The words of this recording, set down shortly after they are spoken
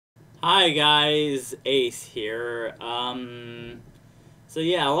Hi guys, Ace here. So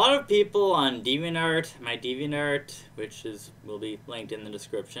yeah, a lot of people on DeviantArt, my DeviantArt, which will be linked in the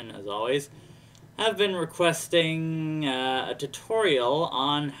description as always, have been requesting a tutorial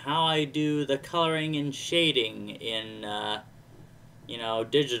on how I do the coloring and shading in,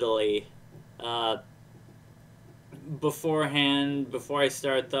 digitally. Uh, before I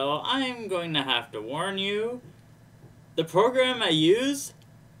start though, I'm going to have to warn you, the program I use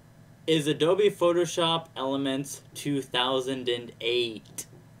is Adobe Photoshop Elements 2008.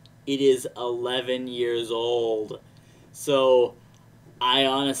 It is 11 years old. So I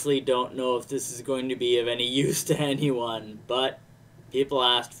honestly don't know if this is going to be of any use to anyone, but people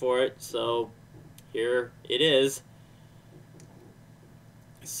asked for it, so here it is.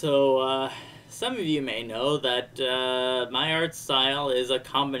 So some of you may know that my art style is a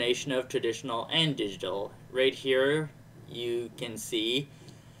combination of traditional and digital. Right here you can see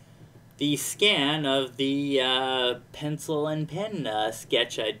the scan of the pencil and pen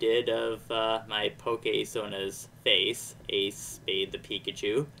sketch I did of my Poke-Sona's face, Ace Spade the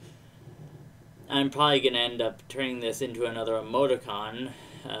Pikachu. I'm probably going to end up turning this into another emoticon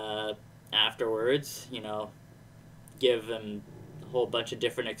afterwards, give them a whole bunch of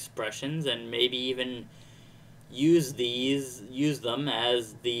different expressions and maybe even use them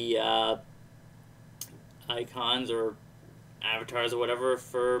as the icons or avatars or whatever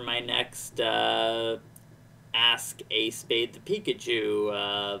for my next Ask Ace Spade the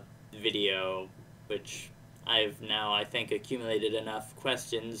Pikachu video, which I've now, I think, accumulated enough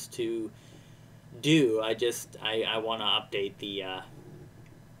questions to do. I want to update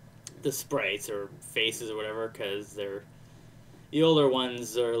the sprites or faces or whatever, because the older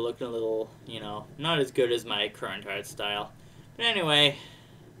ones are looking a little, not as good as my current art style. But anyway,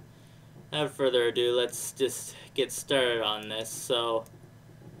 without further ado, let's just get started on this. So,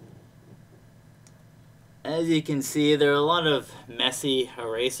 as you can see, there are a lot of messy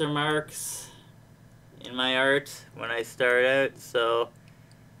eraser marks in my art when I start out, so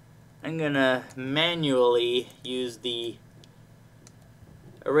I'm gonna manually use the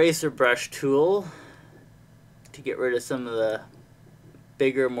eraser brush tool to get rid of some of the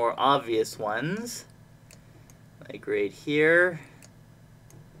bigger, more obvious ones, like right here.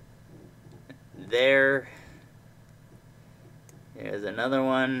 There's another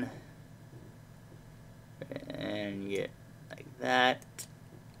one, and you get like that.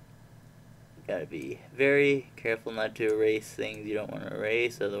 You gotta be very careful not to erase things you don't want to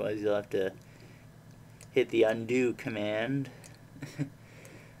erase, otherwise you'll have to hit the undo command.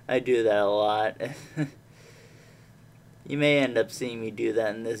 I do that a lot. You may end up seeing me do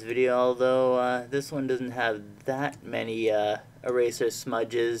that in this video, although this one doesn't have that many eraser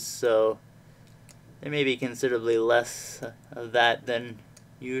smudges, so there may be considerably less of that than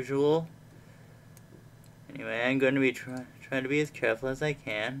usual. Anyway, I'm going to be trying to be as careful as I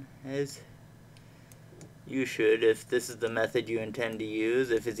can, as you should if this is the method you intend to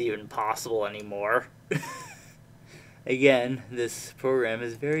use, if it's even possible anymore. Again, this program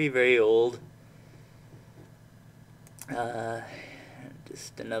is very, very old.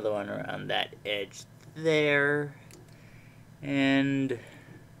 Just another one around that edge there. And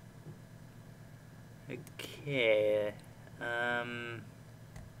okay,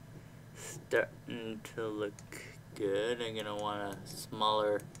 starting to look good. I'm gonna want a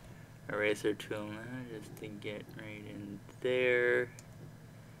smaller eraser tool now just to get right in there.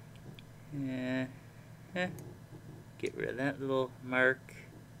 Yeah, get rid of that little mark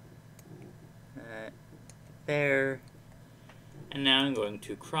there. And now I'm going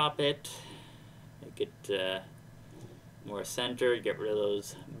to crop it, make it more centered, get rid of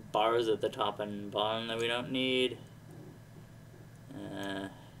those bars at the top and bottom that we don't need. Try to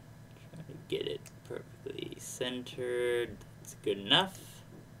get it perfectly centered. That's good enough.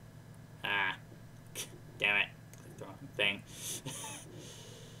 Ah, damn it, clicked the wrong thing.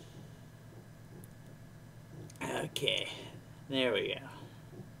 Okay, there we go.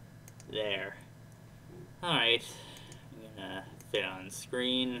 There. Alright, I'm gonna fit on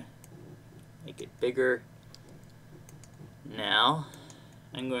screen, make it bigger. Now,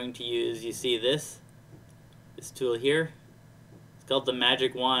 I'm going to use, you see this tool here? It's called the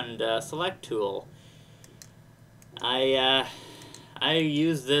Magic Wand Select tool. I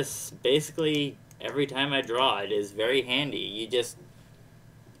use this basically every time I draw. It is very handy. You just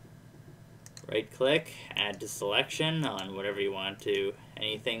right click, add to selection on whatever you want to.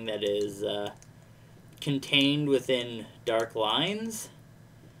 Anything that is contained within dark lines,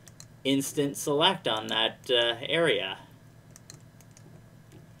 instant select on that area.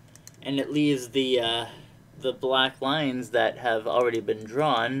 And it leaves the black lines that have already been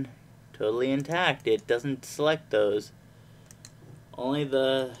drawn totally intact. It doesn't select those. Only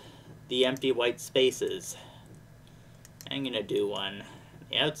the empty white spaces. I'm gonna do one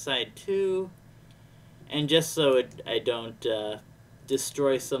the outside too, and just so I don't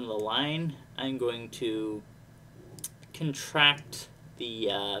destroy some of the line, I'm going to contract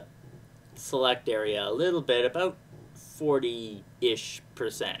the select area a little bit, about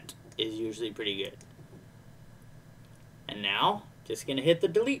 40-ish% is usually pretty good. And now, just gonna hit the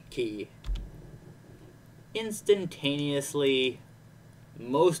delete key. Instantaneously,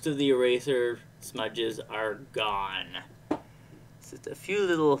 most of the eraser smudges are gone. Just a few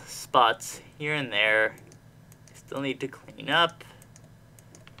little spots here and there. Still need to clean up.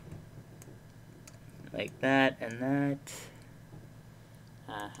 Like that and that.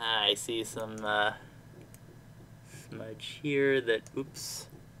 I see some smudge here that, oops,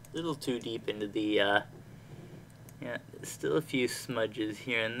 a little too deep into the, yeah, still a few smudges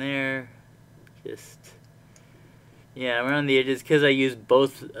here and there. Just, yeah, around the edges, because I use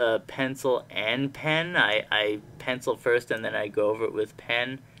both pencil and pen. I pencil first and then I go over it with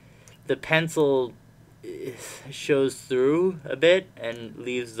pen. The pencil shows through a bit and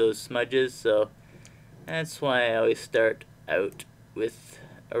leaves those smudges, so that's why I always start out with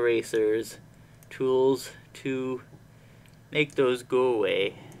erasers, tools to make those go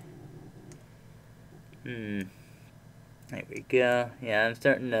away. There we go. Yeah, I'm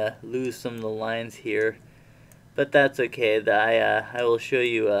starting to lose some of the lines here, but that's okay. I will show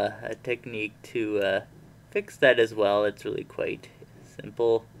you a technique to fix that as well. It's really quite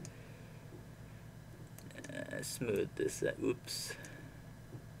simple. Smooth this. Oops.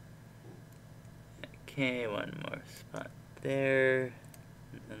 Okay, one more spot there.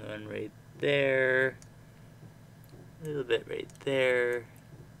 Another one right there. A little bit right there.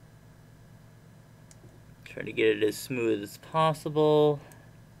 Try to get it as smooth as possible.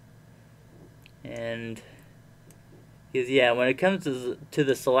 And because, yeah, when it comes to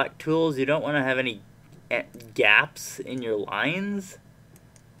the select tools, you don't want to have any gaps in your lines.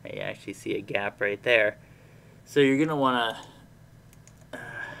 I actually see a gap right there. So you're going to want to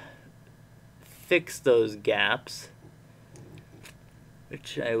fix those gaps,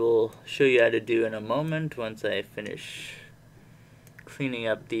 which I will show you how to do in a moment once I finish cleaning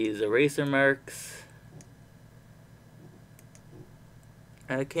up these eraser marks.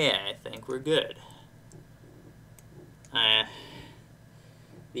 Okay, I think we're good.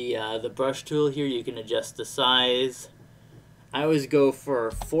 The brush tool here, you can adjust the size. I always go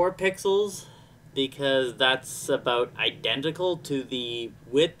for 4 pixels because that's about identical to the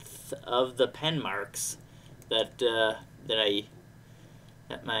width of the pen marks that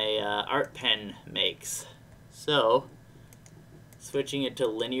my art pen makes. So, switching it to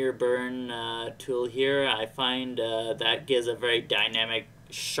linear burn tool here, I find that gives a very dynamic,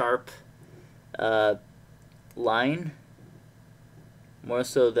 sharp line, more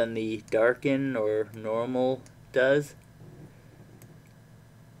so than the darken or normal does.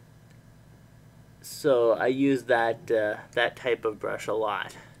 So I use that that type of brush a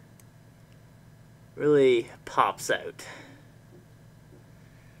lot. Really pops out.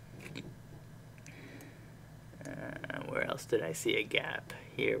 Where else did I see a gap?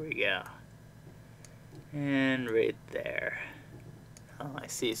 Here we go. And right there. Oh, I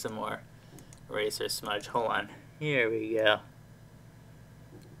see some more eraser smudge. Hold on. Here we go.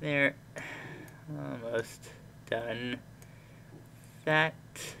 There. Almost done. That.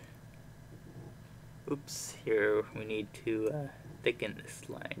 Oops. Here we need to thicken this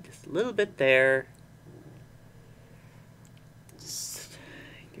line just a little bit there. Just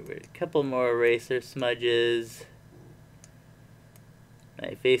give it a couple more eraser smudges.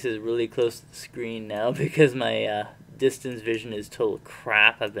 My face is really close to the screen now because my distance vision is total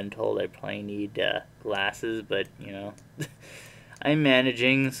crap. I've been told I probably need glasses, but you know, I'm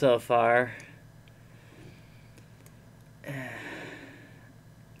managing so far.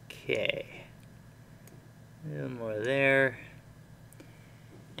 Okay, a little more there,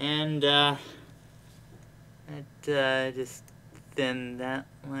 and just thin that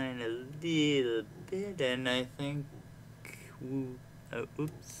line a little bit, and I think.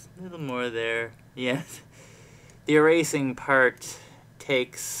 Oops, a little more there. Yes, the erasing part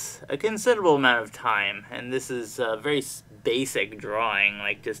takes a considerable amount of time, and this is a very basic drawing,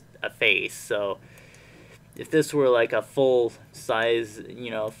 like just a face. So if this were like a full size, you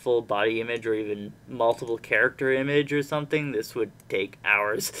know, full body image or even multiple character image or something, this would take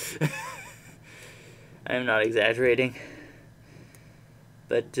hours. I'm not exaggerating.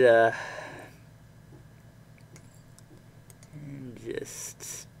 But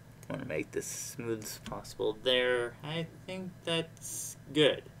just want to make this as smooth as possible there. I think that's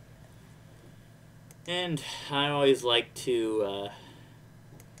good. And I always like to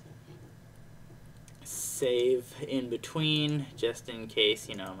save in between, just in case,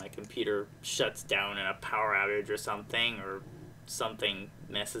 you know, my computer shuts down in a power outage or something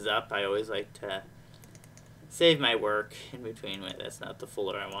messes up. I always like to save my work in between. Wait, that's not the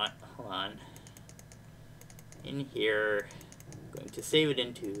folder I want. Hold on. In here, I'm going to save it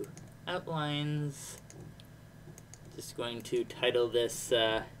into outlines. Just going to title this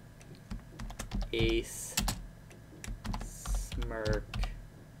Ace Smirk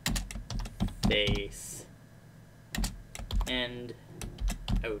Face and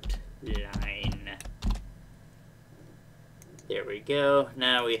Outline. There we go.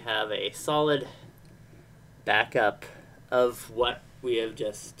 Now we have a solid backup of what we have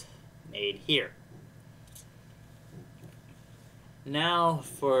just made here. Now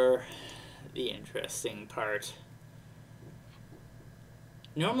for the interesting part.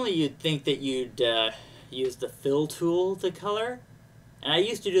 Normally you'd think that you'd use the fill tool to color, and I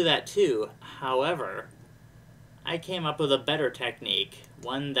used to do that too. However, I came up with a better technique,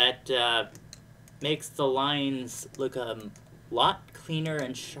 one that makes the lines look a lot cleaner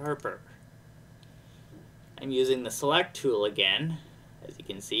and sharper. I'm using the select tool again. As you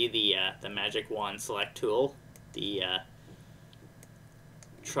can see, the magic wand select tool, the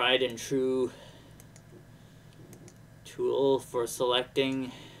tried and true tool for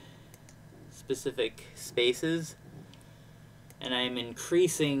selecting specific spaces, and I'm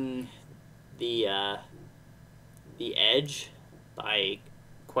increasing the edge by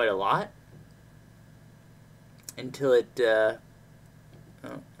quite a lot until it oh,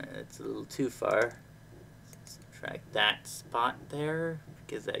 it's a little too far. Subtract that spot there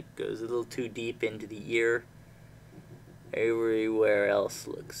because that goes a little too deep into the ear. Everywhere else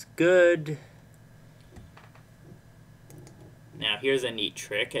looks good. Now here's a neat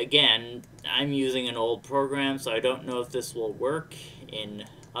trick. Again, I'm using an old program, so I don't know if this will work in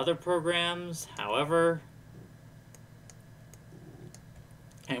other programs. However,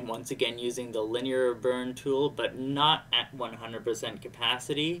 I'm once again using the linear burn tool, but not at 100%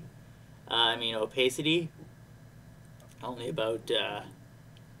 capacity. Opacity. Only about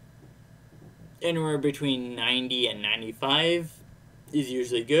anywhere between 90 and 95 is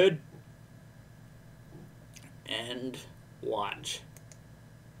usually good. And watch.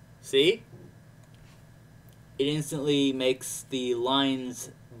 See? It instantly makes the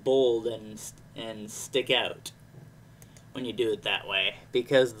lines bold and stick out when you do it that way,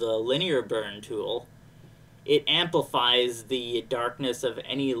 because the linear burn tool, it amplifies the darkness of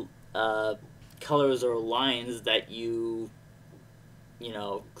any colors or lines that you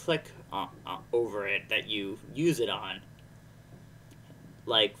click over it, that you use it on.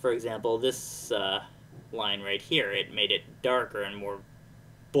 Like, for example, this line right here, it made it darker and more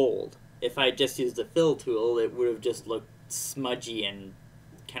bold. If I just used the fill tool, it would have just looked smudgy and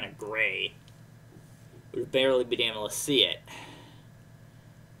kind of gray. Would have barely been able to see it.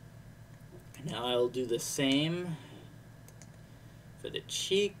 Now I'll do the same for the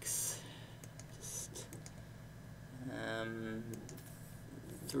cheeks. Just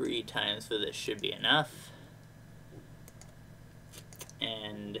 3 times for this should be enough.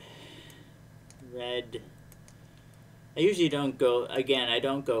 And red. I usually don't go, again, I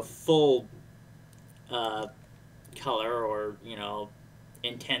don't go full color or,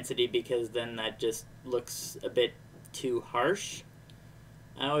 intensity, because then that just looks a bit too harsh.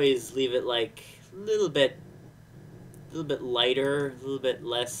 I always leave it like a little bit lighter, a little bit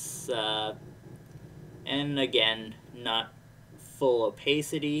less, and again, not full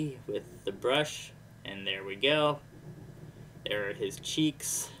opacity with the brush. And there we go. There are his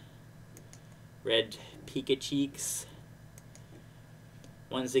cheeks. Red Pika cheeks.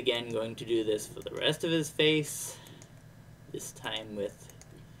 Once again, going to do this for the rest of his face. This time with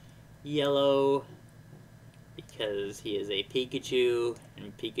yellow, because he is a Pikachu,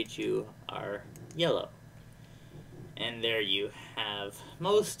 and Pikachu are yellow. And there you have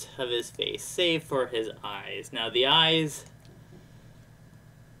most of his face, save for his eyes. Now the eyes...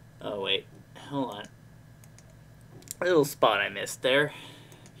 Oh wait, hold on. A little spot I missed there,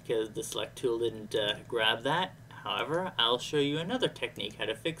 because the select tool didn't grab that. However, I'll show you another technique how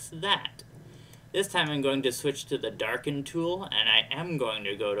to fix that. This time I'm going to switch to the darken tool, and I am going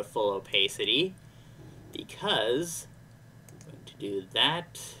to go to full opacity, because I'm going to do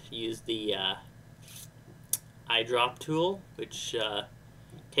that, use the eyedrop tool, which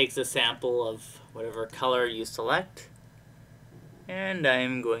takes a sample of whatever color you select, and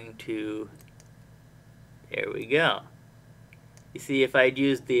I'm going to, there we go. You see, if I'd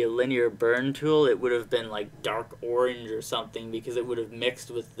used the linear burn tool, it would have been like dark orange or something, because it would have mixed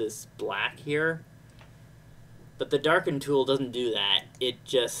with this black here. But the darken tool doesn't do that. It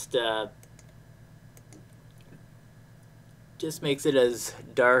just makes it as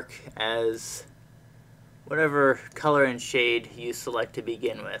dark as whatever color and shade you select to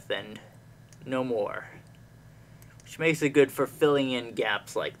begin with, and no more. Which makes it good for filling in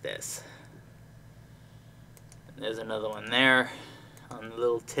gaps like this. And there's another one there on the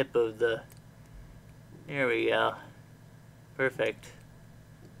little tip of the... There we go. Perfect.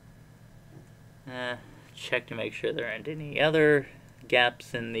 Check to make sure there aren't any other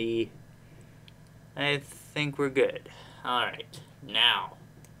gaps in the... I think we're good. Alright, now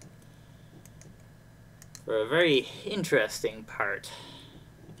for a very interesting part,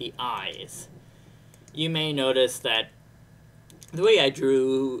 the eyes. You may notice that the way I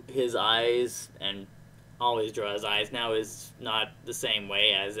drew his eyes, and always draw his eyes now, is not the same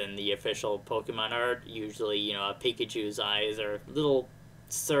way as in the official Pokemon art. Usually, you know, a Pikachu's eyes are little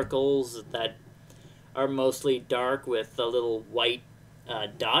circles that are mostly dark with a little white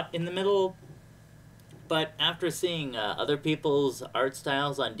dot in the middle. But after seeing other people's art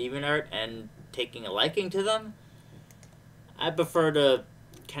styles on DeviantArt and taking a liking to them, I prefer to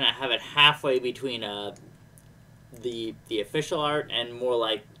kind of have it halfway between the official art and more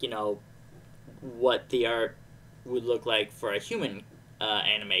like, you know, what the art would look like for a human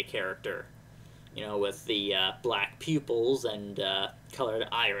anime character. You know, with the black pupils and colored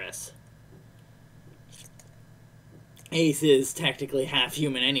iris. Ace is technically half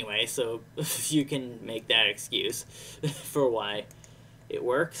human anyway, so you can make that excuse for why it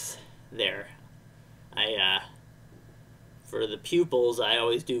works. There. For the pupils, I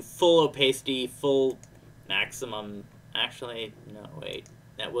always do full opacity, full maximum... Actually, no, wait.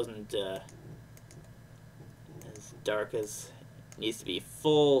 That wasn't as dark as it needs to be.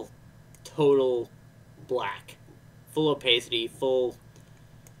 Full, total black. Full opacity, full...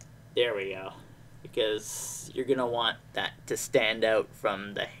 There we go. Because you're going to want that to stand out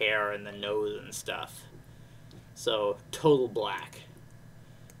from the hair and the nose and stuff. So, total black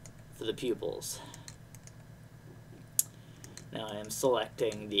for the pupils. Now I am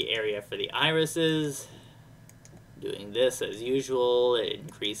selecting the area for the irises, doing this as usual,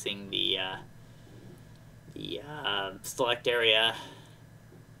 increasing the select area.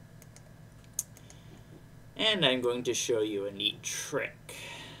 And I'm going to show you a neat trick.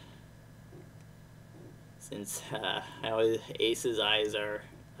 Since Ace's eyes are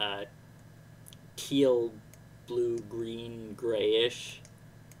teal, blue, green, grayish.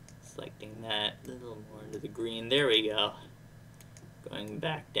 Selecting that a little more into the green. There we go. Going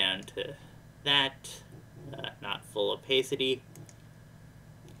back down to that. Not full opacity.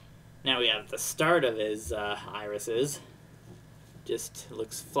 Now we have the start of his irises. Just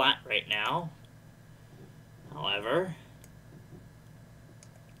looks flat right now. However,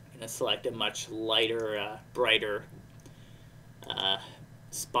 I'm going to select a much lighter, brighter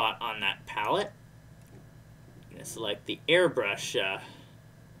spot on that palette. I'm going to select the airbrush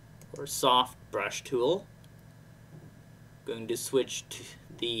or soft brush tool. Going to switch to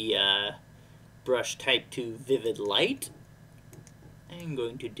the brush type to vivid light. I'm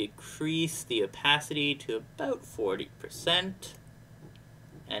going to decrease the opacity to about 40%.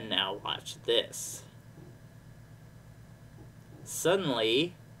 And now watch this.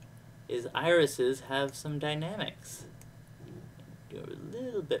 Suddenly, his irises have some dynamics. Do a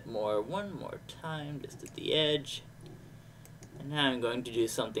little bit more, one more time, just at the edge. And now I'm going to do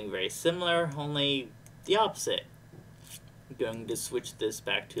something very similar, only the opposite. I'm going to switch this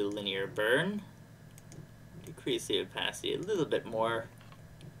back to linear burn. Decrease the opacity a little bit more.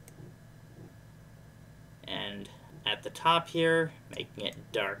 And at the top here, making it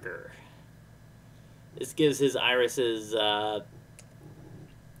darker. This gives his irises a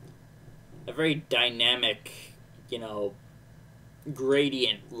very dynamic, you know,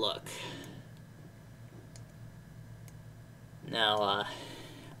 gradient look. Now,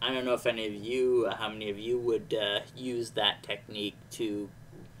 I don't know if any of you, how many of you would use that technique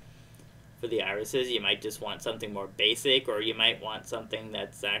for the irises. You might just want something more basic, or you might want something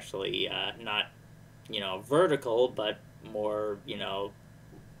that's actually not, you know, vertical, but more, you know,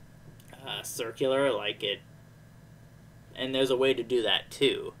 circular, like it. And there's a way to do that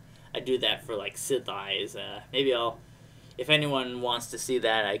too. I do that for like Sith eyes. Maybe I'll, if anyone wants to see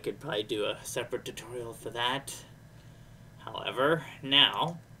that, I could probably do a separate tutorial for that. However,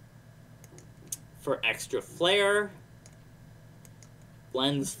 now, for extra flare,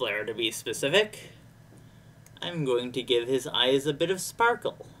 lens flare to be specific, I'm going to give his eyes a bit of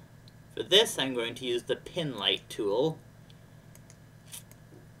sparkle. For this, I'm going to use the pin light tool.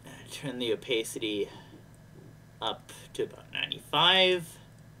 Turn the opacity up to about 95.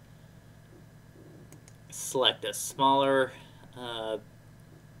 select a smaller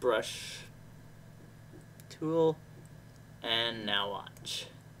brush tool, and now watch.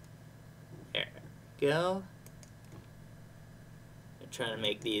 There we go. I'm trying to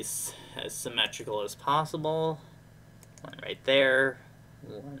make these as symmetrical as possible. One right there,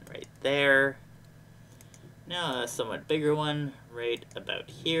 one right there. Now a somewhat bigger one right about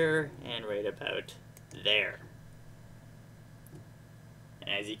here and right about there. And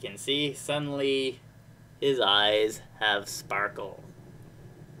as you can see, suddenly his eyes have sparkle.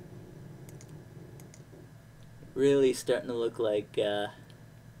 Really starting to look like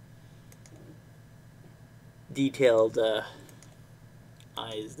detailed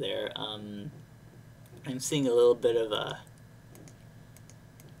eyes there. I'm seeing a little bit of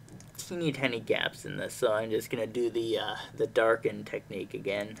teeny tiny gaps in this, so I'm just gonna do the darken technique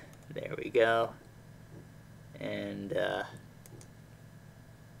again. There we go. And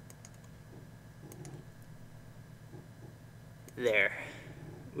there.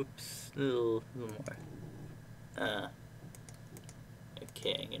 Oops, a little more.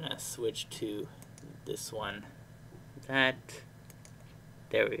 Okay, I'm gonna switch to this one. That.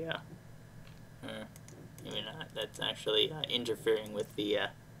 There we go. Maybe not. That's actually interfering with the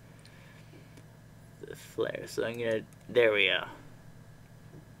flare. So I'm gonna. There we go.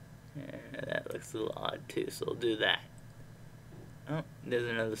 That looks a little odd too, so we'll do that. Oh, there's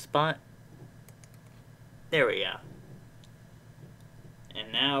another spot. There we go.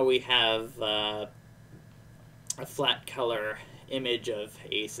 And now we have a flat color image of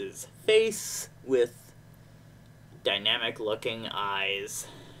Ace's face with dynamic looking eyes.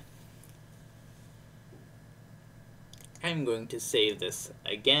 I'm going to save this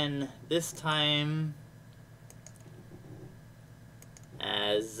again, this time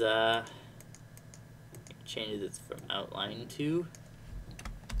as change this from outline to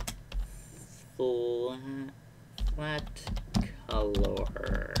flat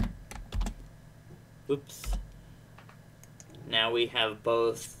color. Oops. Now we have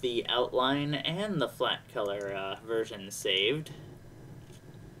both the outline and the flat color version saved.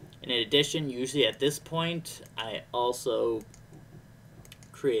 In addition, usually at this point, I also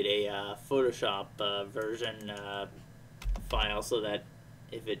create a Photoshop version file so that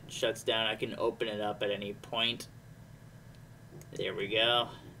if it shuts down, I can open it up at any point. There we go.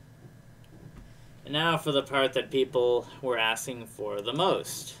 And now for the part that people were asking for the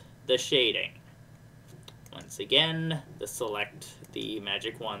most, the shading. Once again, the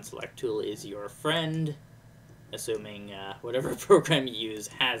Magic Wand Select tool is your friend, assuming whatever program you use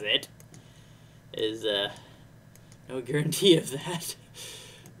has it. Is no guarantee of that.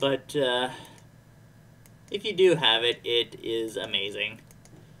 But if you do have it, it is amazing.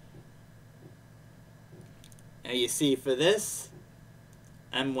 Now you see for this,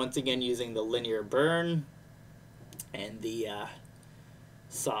 I'm once again using the linear burn and the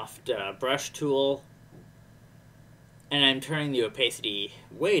soft brush tool, and I'm turning the opacity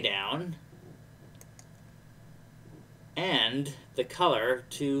way down and the color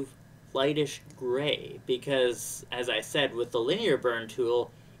to lightish gray, because as I said, with the linear burn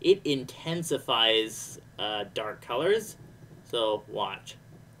tool, it intensifies dark colors. So watch.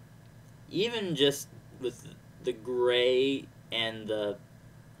 Even just with the gray and the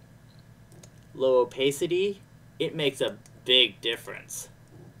low opacity, it makes a big difference.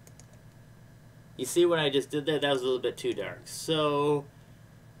 You see what I just did there? That was a little bit too dark. So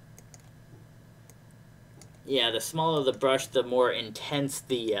yeah, the smaller the brush, the more intense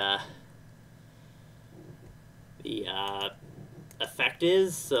the effect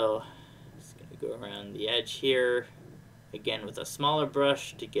is. So I'm just gonna go around the edge here again with a smaller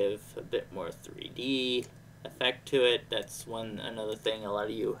brush to give a bit more 3D effect to it. That's another thing a lot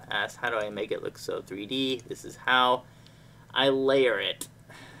of you ask, how do I make it look so 3D? This is how I layer it.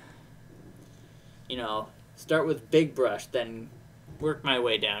 You know, start with big brush, then work my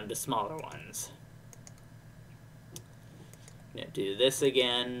way down to smaller ones. I'm gonna do this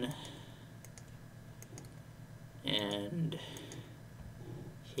again, and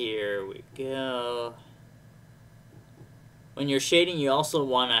here we go. When you're shading, you also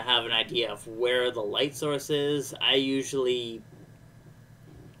want to have an idea of where the light source is. I usually,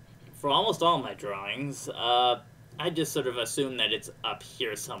 for almost all my drawings, I just sort of assume that it's up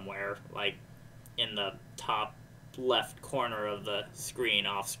here somewhere, like in the top left corner of the screen,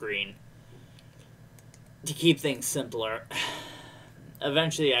 off screen, to keep things simpler.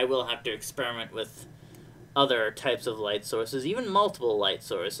 Eventually I will have to experiment with other types of light sources, even multiple light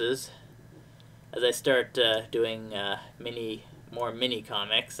sources, as I start doing more mini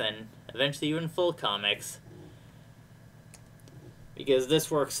comics and eventually even full comics. Because this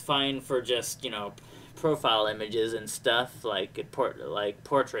works fine for just, you know, profile images and stuff, like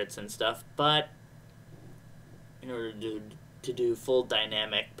portraits and stuff, but in order to do full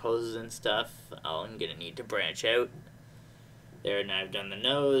dynamic poses and stuff, I'm gonna need to branch out. There, now I've done the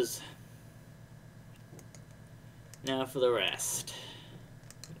nose. Now for the rest.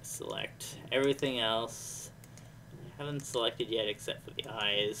 Select everything else. I haven't selected yet except for the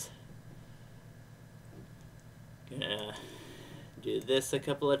eyes. Gonna do this a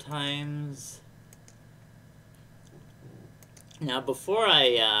couple of times. Now before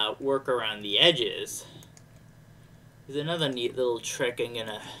I work around the edges, there's another neat little trick I'm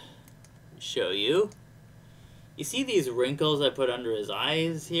gonna show you. You see these wrinkles I put under his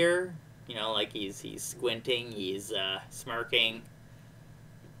eyes here? You know, like he's squinting, he's smirking.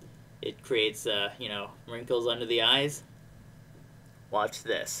 It creates, you know, wrinkles under the eyes. Watch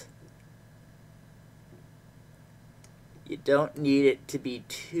this. You don't need it to be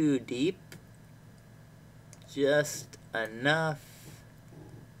too deep. Just enough.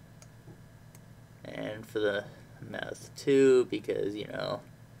 And for the mouth too, because, you know.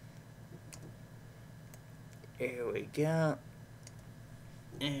 Here we go.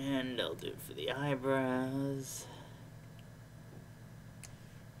 And I'll do it for the eyebrows.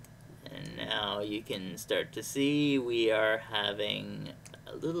 And now you can start to see we are having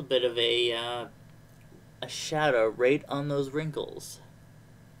a little bit of a shadow right on those wrinkles.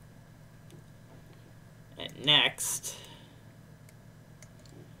 And next,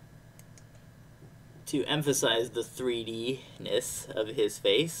 to emphasize the 3D-ness of his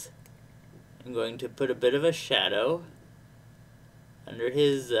face, I'm going to put a bit of a shadow under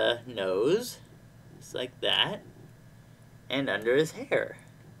his nose, just like that, and under his hair.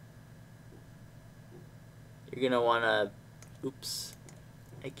 You're gonna wanna, oops,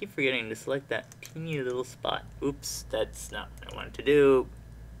 I keep forgetting to select that teeny little spot. Oops, that's not what I wanted to do.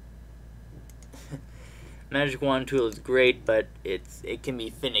 Magic Wand tool is great, but it can be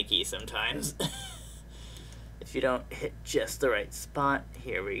finicky sometimes. If you don't hit just the right spot.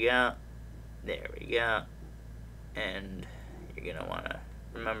 Here we go. There we go. And you're gonna wanna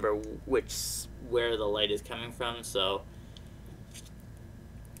remember where the light is coming from. So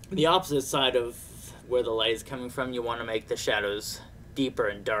the opposite side of where the light is coming from, you want to make the shadows deeper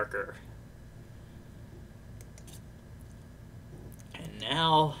and darker. And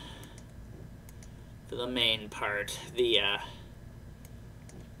now for the main part, the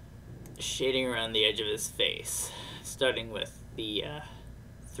shading around the edge of his face, starting with the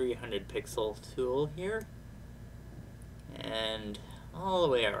 300 pixel tool here and all the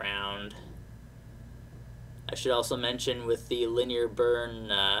way around. I should also mention with the linear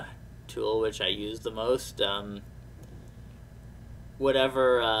burn tool, which I use the most,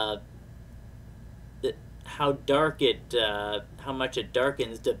 how dark it, how much it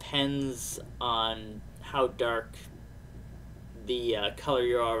darkens depends on how dark the color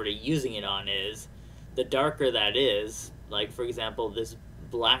you're already using it on is. The darker that is, like for example this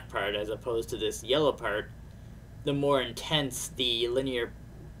black part as opposed to this yellow part, the more intense the linear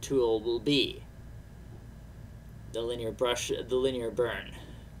tool will be. The linear burn.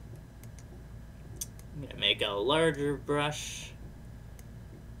 I'm gonna make a larger brush.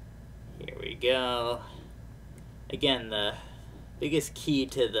 Here we go. Again, the biggest key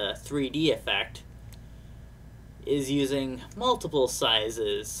to the 3D effect is using multiple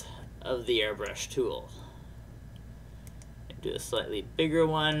sizes of the airbrush tool. Do a slightly bigger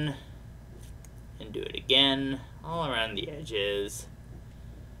one and do it again all around the edges,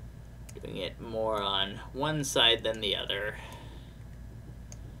 doing it more on one side than the other.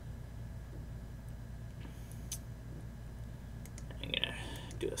 I'm gonna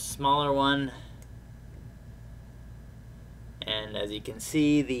do a smaller one, and as you can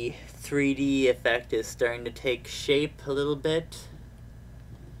see, the 3D effect is starting to take shape a little bit.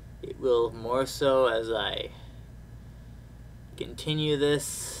 It will more so as I continue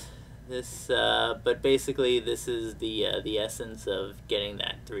this, but basically this is the essence of getting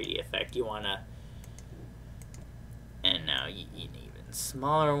that 3D effect. You wanna, and now you need an even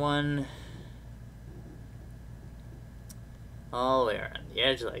smaller one, all the way around the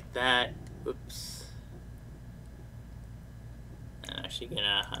edge like that. Oops. I'm actually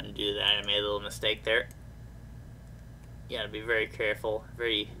gonna undo that. I made a little mistake there. You gotta be very careful,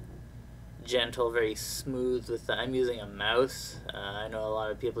 very gentle, very smooth with the, I'm using a mouse. I know a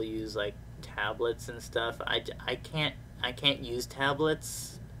lot of people use like tablets and stuff. I can't use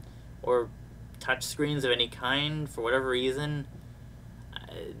tablets or touch screens of any kind for whatever reason.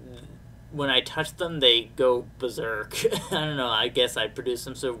 When I touch them, they go berserk. I don't know, I guess I produce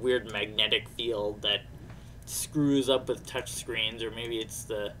some sort of weird magnetic field that screws up with touch screens, or maybe it's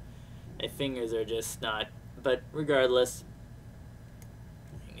the My fingers are just not, but regardless,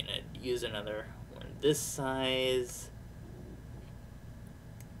 I'm gonna use another one this size.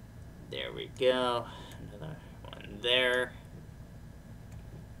 There we go. Another one there.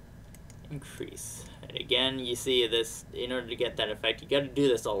 Increase. And again, you see this, in order to get that effect, you gotta do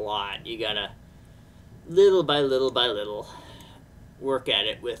this a lot. You gotta, little by little, work at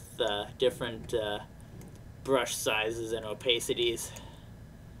it with different brush sizes and opacities.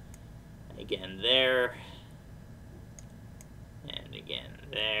 Again there, and again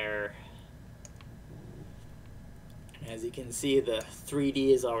there. And as you can see, the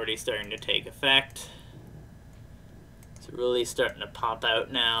 3D is already starting to take effect. It's really starting to pop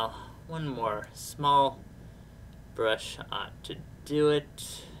out now. One more small brush ought to do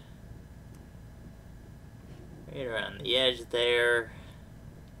it. Right around the edge there.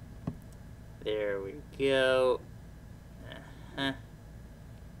 There we go.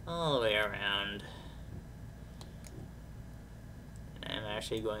 All the way around. And I'm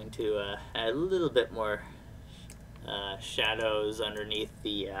actually going to add a little bit more shadows underneath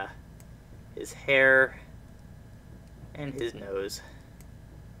the his hair and his nose.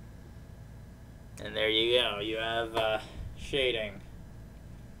 And there you go. You have shading.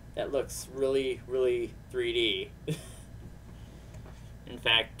 That looks really, really 3D. In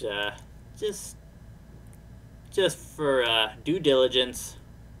fact, just for due diligence,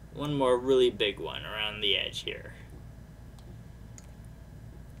 one more really big one around the edge here.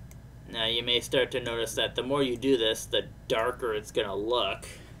 Now you may start to notice that the more you do this, the darker it's gonna look,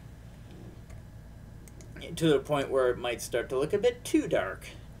 to the point where it might start to look a bit too dark.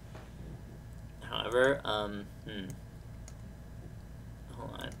 However, hold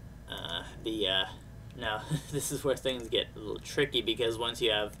on. Now this is where things get a little tricky, because once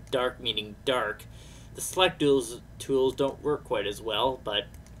you have dark meaning dark, the select tools don't work quite as well, but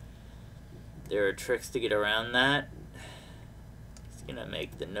there are tricks to get around that. It's gonna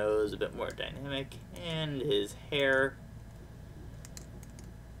make the nose a bit more dynamic, and his hair.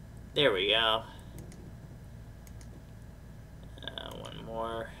 There we go. One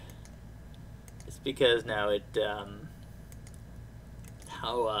more. It's because now it,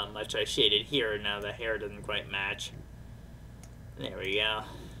 how much I shaded here, now the hair doesn't quite match. There we go.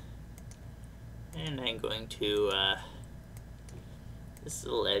 And I'm going to, this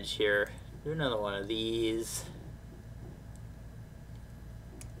little edge here, do another one of these.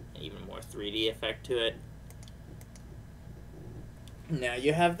 An even more 3D effect to it. Now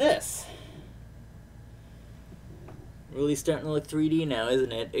you have this. Really starting to look 3D now,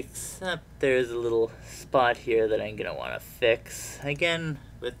 isn't it? Except there's a little spot here that I'm gonna want to fix. Again,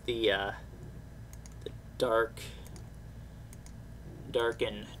 with the darken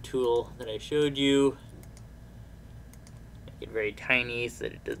tool that I showed you. Make it very tiny so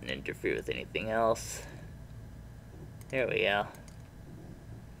that it doesn't interfere with anything else. There we go.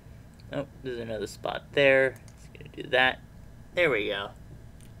 Oh, there's another spot there. Just gonna do that. There we go.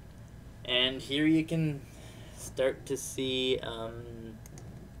 And here you can start to see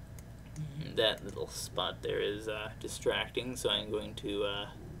that little spot there is distracting, so I'm going to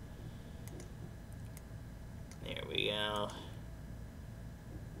there we go.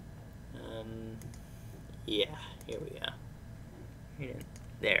 Yeah, here we go.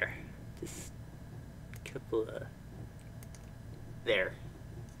 There, just a couple of there,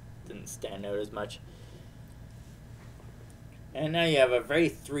 didn't stand out as much. And now you have a very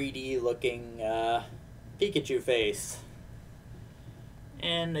 3D looking Pikachu face.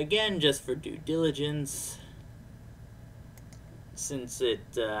 And again, just for due diligence, since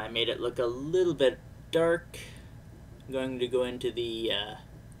I made it look a little bit dark, I'm going to go into the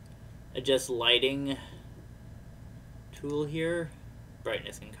adjust lighting tool here,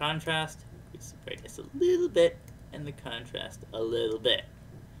 brightness and contrast, increase the brightness a little bit and the contrast a little bit.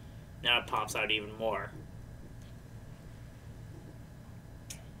 Now it pops out even more.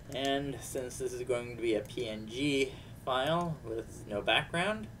 And since this is going to be a PNG file with no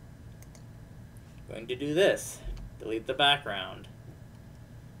background, I'm going to do this. Delete the background.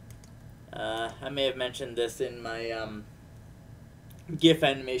 I may have mentioned this in my GIF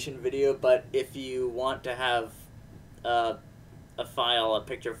animation video, but if you want to have a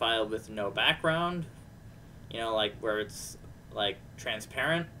picture file with no background, you know, like where it's like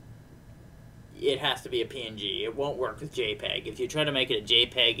transparent, it has to be a PNG. It won't work with JPEG. If you try to make it a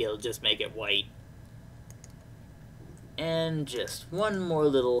JPEG, it'll just make it white. And just one more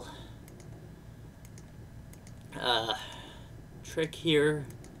little trick here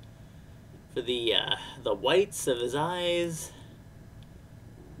for the whites of his eyes.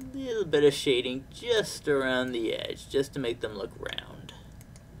 A little bit of shading just around the edge, just to make them look round.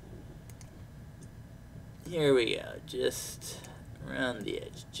 Here we go, just around the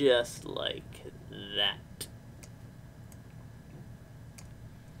edge, just like that.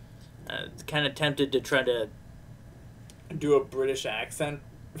 Kind of tempted to try to do a British accent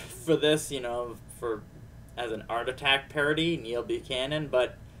for this, you know, as an Art Attack parody, Neil Buchanan,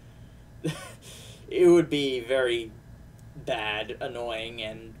 but it would be very bad, annoying,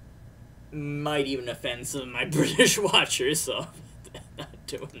 and might even offend some of my British watchers, so I'm not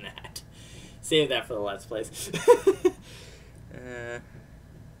doing that. Save that for the Let's Plays.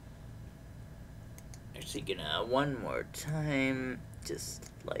 Actually gonna, one more time,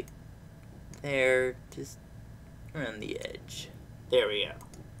 just like there, just around the edge. There we go.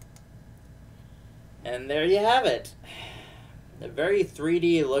 And there you have it. A very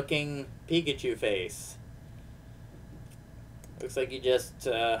 3D looking Pikachu face. Looks like you just,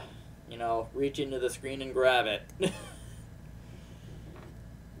 you know, reach into the screen and grab it.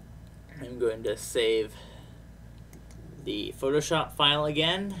 I'm going to save the Photoshop file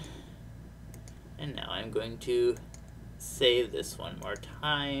again. And now I'm going to save this one more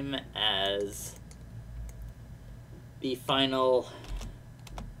time as the final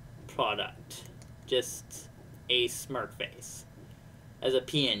product. Just a smirk face. As a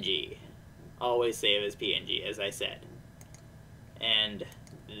PNG. Always save as PNG, as I said. And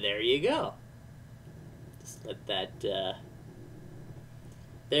there you go. Just let that,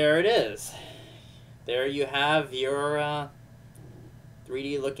 there it is. There you have your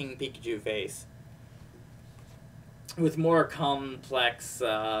 3D looking Pikachu face. With more complex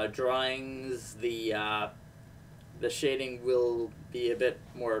drawings, the shading will be a bit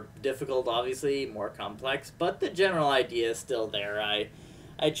more difficult, obviously, more complex, but the general idea is still there.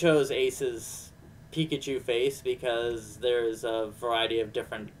 I chose Ace's Pikachu face because there's a variety of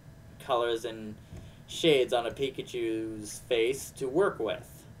different colors and shades on a Pikachu's face to work with,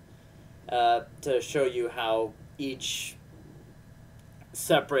 to show you how each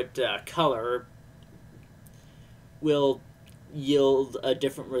separate color will yield a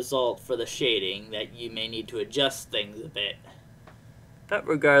different result for the shading that you may need to adjust things a bit. But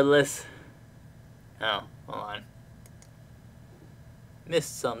regardless, oh, hold on.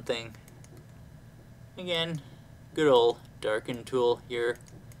 Missed something. Again, good old darken tool here.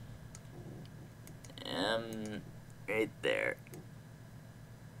 Right there.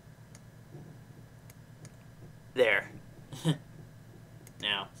 There.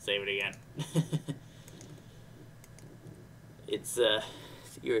 Now, save it again. It's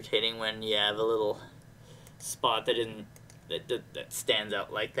irritating when you have a little spot that stands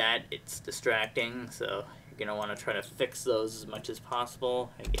out like that. It's distracting, so you're gonna want to try to fix those as much as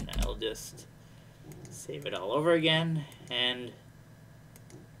possible. Again, I'll just save it all over again, and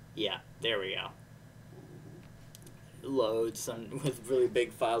yeah, there we go. Loads with really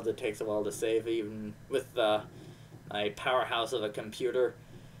big files. It takes a while to save, even with my powerhouse of a computer.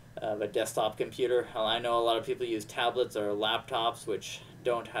 Of a desktop computer. Well, I know a lot of people use tablets or laptops, which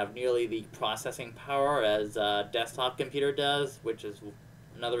don't have nearly the processing power as a desktop computer does, which is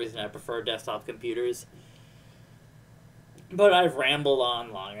another reason I prefer desktop computers. But I've rambled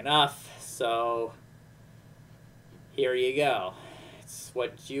on long enough, so here you go. It's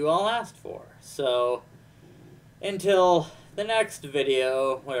what you all asked for. So until the next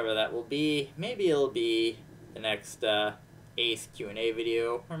video, whatever that will be, maybe it'll be the next Ace Q&A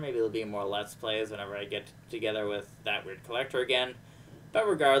video, or maybe it'll be more Let's Plays whenever I get together with That Weird Collector again. But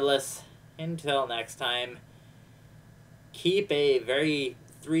regardless, until next time, keep a very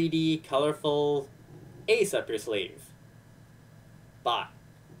 3D, colorful Ace up your sleeve. Bye.